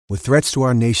With threats to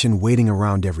our nation waiting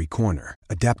around every corner,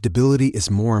 adaptability is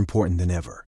more important than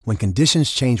ever. When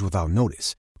conditions change without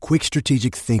notice, quick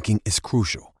strategic thinking is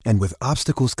crucial. And with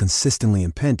obstacles consistently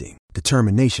impending,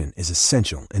 determination is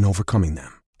essential in overcoming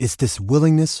them. It's this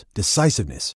willingness,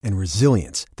 decisiveness, and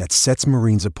resilience that sets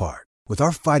Marines apart. With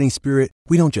our fighting spirit,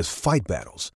 we don't just fight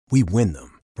battles, we win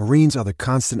them. Marines are the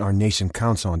constant our nation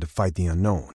counts on to fight the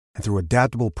unknown. And through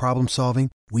adaptable problem solving,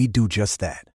 we do just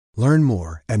that. Learn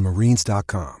more at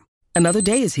marines.com. Another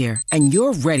day is here, and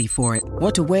you're ready for it.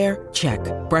 What to wear? Check.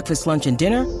 Breakfast, lunch, and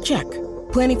dinner? Check.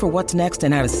 Planning for what's next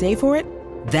and how to save for it?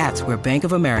 That's where Bank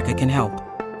of America can help.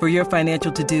 For your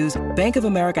financial to-dos, Bank of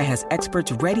America has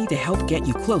experts ready to help get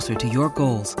you closer to your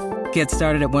goals. Get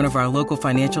started at one of our local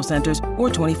financial centers or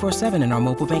 24/7 in our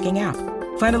mobile banking app.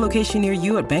 Find a location near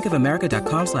you at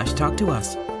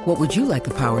bankofamerica.com/talktous. What would you like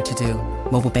the power to do?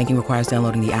 Mobile banking requires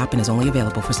downloading the app and is only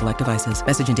available for select devices.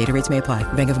 Message and data rates may apply.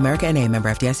 Bank of America NA, member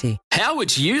FDIC. How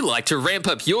would you like to ramp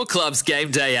up your club's game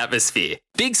day atmosphere?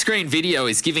 Big Screen Video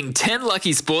is giving 10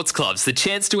 lucky sports clubs the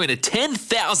chance to win a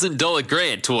 $10,000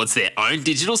 grant towards their own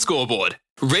digital scoreboard.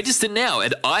 Register now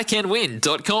at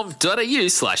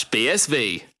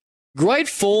iCanWin.com.au/BSV. Great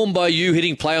form by you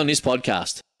hitting play on this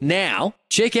podcast. Now,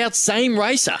 check out Same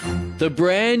Racer, the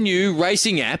brand new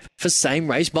racing app for same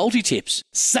race multi-tips.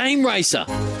 Same Racer.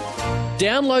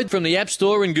 Download from the App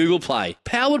Store and Google Play.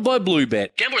 Powered by Bluebet.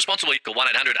 Gamble responsibly. Call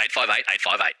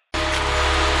 1-800-858-858.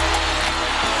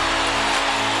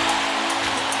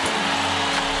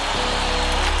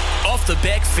 Off the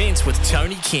Back Fence with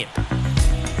Tony Kemp.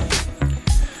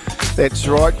 That's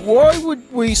right. Why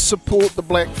would we support the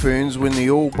Black Ferns when the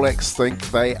All Blacks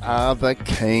think they are the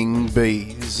king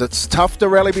bees? It's tough to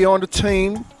rally behind a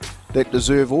team that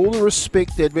deserve all the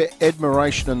respect and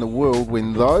admiration in the world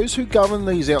when those who govern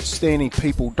these outstanding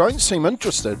people don't seem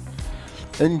interested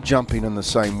in jumping in the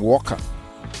same waka.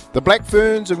 The Black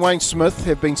Ferns and Wayne Smith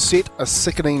have been set a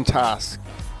sickening task,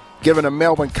 given a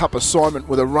Melbourne Cup assignment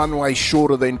with a runway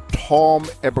shorter than Tom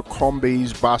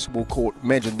Abercrombie's basketball court.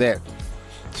 Imagine that.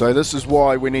 So this is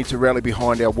why we need to rally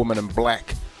behind our women in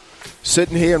black.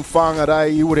 Sitting here in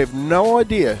Whangarei, you would have no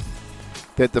idea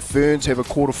that the Ferns have a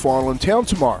quarterfinal in town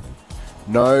tomorrow.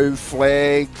 No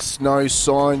flags, no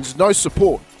signs, no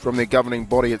support from their governing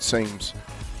body, it seems.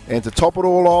 And to top it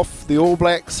all off, the All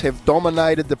Blacks have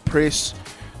dominated the press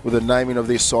with the naming of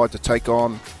their side to take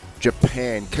on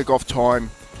Japan. Kick-off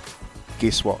time,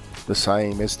 guess what? The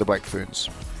same as the Black Ferns.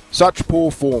 Such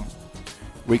poor form.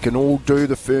 We can all do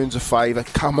the Ferns a favour.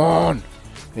 Come on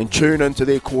and tune into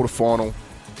their quarterfinal.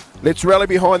 Let's rally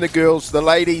behind the girls, the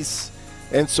ladies,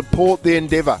 and support the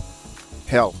endeavour.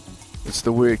 Hell, it's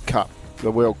the World Cup.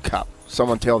 The World Cup.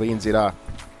 Someone tell the NZR.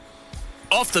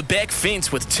 Off the Back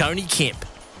Fence with Tony Kemp.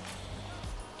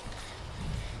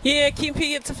 Yeah,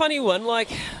 Kempy, it's a funny one. Like,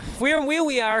 where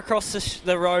we are across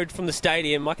the road from the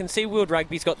stadium, I can see World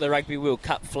Rugby's got the Rugby World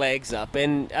Cup flags up,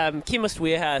 and Chemist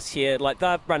Warehouse here, like,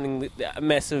 they're running a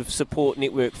massive support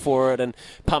network for it and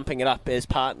pumping it up as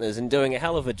partners and doing a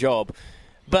hell of a job.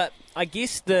 But I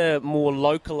guess the more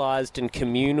localised and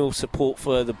communal support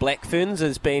for the Black Ferns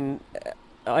has been,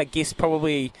 I guess,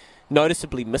 probably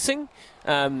noticeably missing.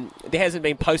 There hasn't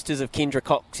been posters of Kendra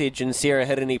Coxedge and Sarah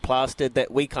Hirini plastered that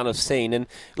we kind of seen, and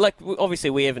like obviously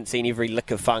we haven't seen every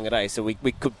lick of Whangarei, so we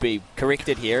could be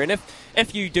corrected here. And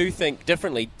if you do think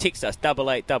differently, text us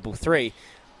 8833.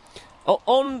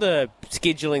 On the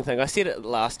scheduling thing, I said it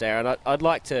last hour, and I'd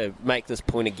like to make this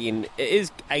point again. It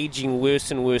is aging worse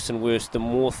and worse and worse the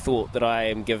more thought that I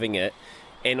am giving it.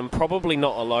 And I'm probably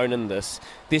not alone in this.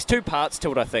 There's two parts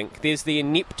to it, I think. There's the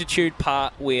ineptitude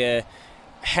part where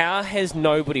how has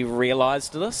nobody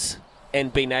realised this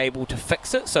and been able to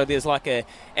fix it? So there's like a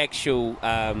actual,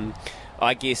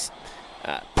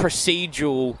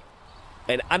 procedural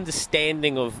and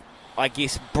understanding of, I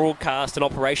guess, broadcast and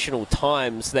operational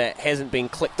times that hasn't been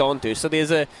clicked onto. So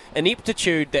there's an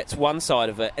ineptitude that's one side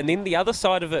of it. And then the other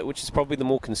side of it, which is probably the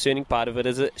more concerning part of it,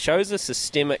 is it shows a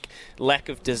systemic lack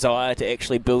of desire to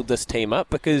actually build this team up.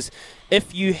 Because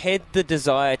if you had the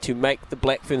desire to make the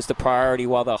Black Ferns the priority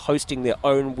while they're hosting their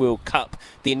own World Cup,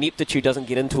 the ineptitude doesn't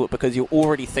get into it because you're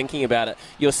already thinking about it.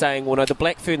 You're saying, well, no, the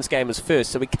Black Ferns game is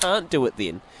first, so we can't do it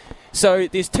then. So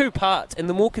there's two parts, and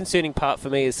the more concerning part for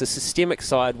me is the systemic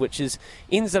side, which is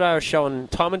NZR has shown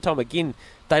time and time again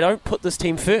they don't put this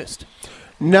team first.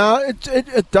 No,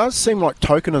 it does seem like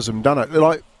tokenism, doesn't it?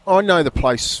 Like, I know the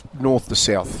place north to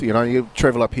south. You know, you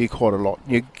travel up here quite a lot.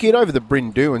 You get over the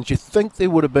Bryn Derwins, you think there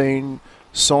would have been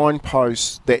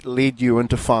signposts that led you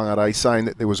into Whangarei saying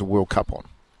that there was a World Cup on.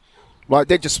 Like,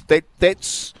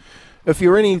 that's if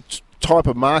you're any type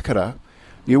of marketer,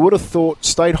 you would have thought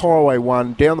State Highway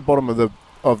 1 down the bottom of the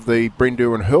of the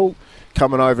Brendurin Hill,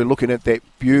 coming over, looking at that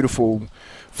beautiful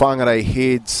whangarei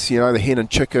heads, the hen and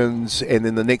chickens, and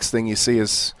then the next thing you see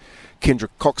is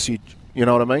Kendrick Coxey, you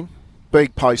know what I mean?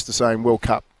 Big poster saying World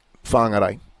Cup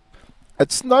whangarei.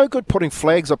 It's no good putting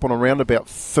flags up on a roundabout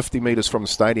 50 metres from the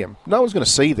stadium. No one's going to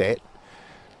see that.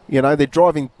 They're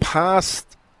driving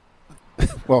past,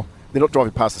 well, they're not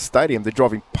driving past the stadium, they're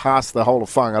driving past the whole of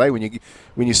whangarei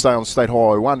when you stay on State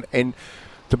Highway 1. And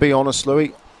to be honest,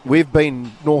 Louis, we've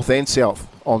been north and south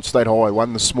on State Highway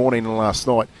 1 this morning and last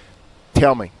night.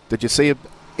 Tell me, did you see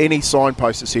any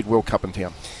signpost that said World Cup in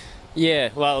town? Yeah,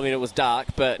 well, I mean, it was dark,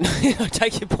 but I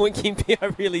take your point, Kempy, I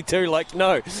really do.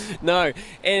 No.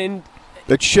 And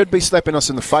it should be slapping us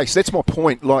in the face. That's my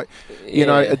point.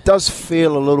 It does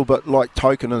feel a little bit like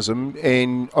tokenism,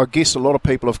 and I guess a lot of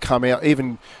people have come out,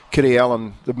 even Kitty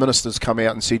Allen, the minister's come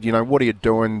out and said, what are you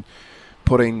doing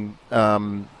putting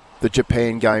the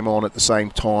Japan game on at the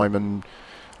same time? And,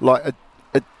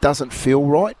 it doesn't feel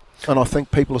right. And I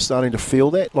think people are starting to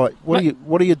feel that. What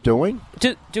are you doing?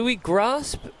 Do we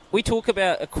grasp? We talk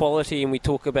about equality and we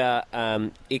talk about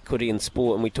equity in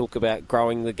sport, and we talk about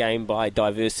growing the game by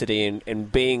diversity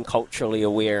and being culturally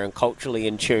aware and culturally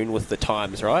in tune with the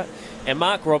times, right? And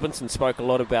Mark Robinson spoke a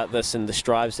lot about this in the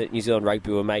strides that New Zealand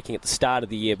Rugby were making at the start of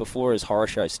the year before his horror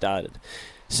show started.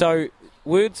 So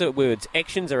words are words,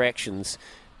 actions are actions.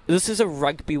 This is a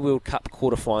Rugby World Cup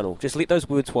quarterfinal. Just let those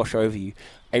words wash over you.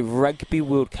 A Rugby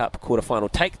World Cup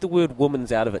quarterfinal. Take the word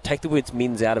women's out of it. Take the words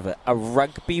men's out of it. A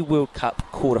Rugby World Cup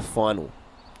quarterfinal.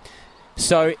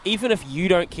 So even if you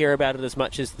don't care about it as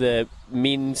much as the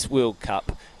men's World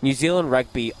Cup, New Zealand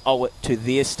Rugby owe it to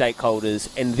their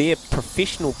stakeholders and their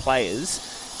professional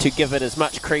players to give it as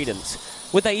much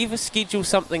credence. Would they ever schedule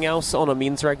something else on a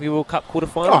men's Rugby World Cup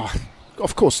quarterfinal? Oh,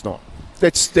 of course not.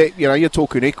 You're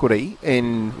talking equity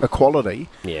and equality,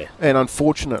 and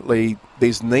unfortunately,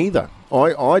 there's neither.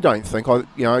 I don't think I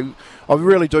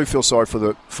really do feel sorry for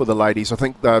the ladies. I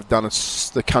think they've done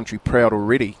the country proud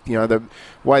already. The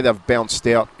way they've bounced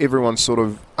out, everyone's sort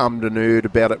of and erred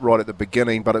about it right at the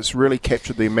beginning, but it's really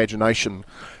captured the imagination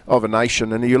of a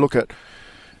nation. And you look at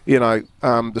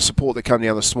the support that came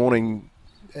down this morning.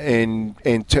 And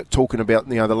talking about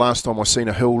the last time I seen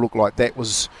a hill look like that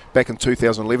was back in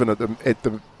 2011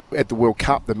 at the World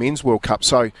Cup, the men's World Cup.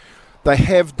 So they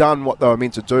have done what they were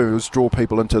meant to do, is draw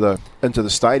people into the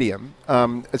stadium.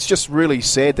 It's just really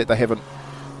sad that they haven't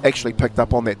actually picked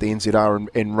up on that, the NZR,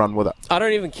 and run with it. I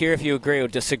don't even care if you agree or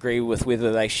disagree with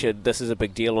whether this is a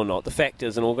big deal or not. The fact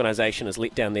is, an organisation has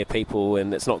let down their people,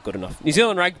 and it's not good enough. New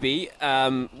Zealand Rugby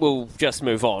will just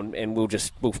move on, and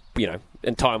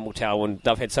and time will tell. And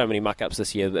they've had so many muck-ups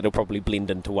this year that it'll probably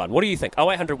blend into one. What do you think?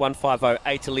 0800 150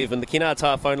 811. The Kennard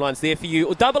Tire phone line's there for you.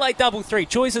 Or 8833.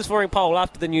 Choices for a poll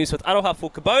after the news with Aroha for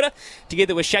Kubota.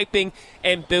 Together we're shaping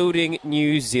and building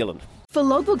New Zealand. For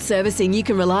logbook servicing you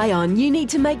can rely on, you need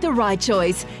to make the right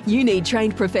choice. You need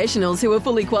trained professionals who are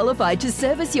fully qualified to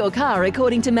service your car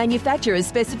according to manufacturer's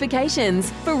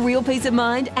specifications. For real peace of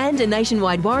mind and a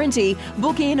nationwide warranty,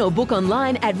 book in or book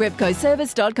online at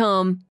repcoservice.com.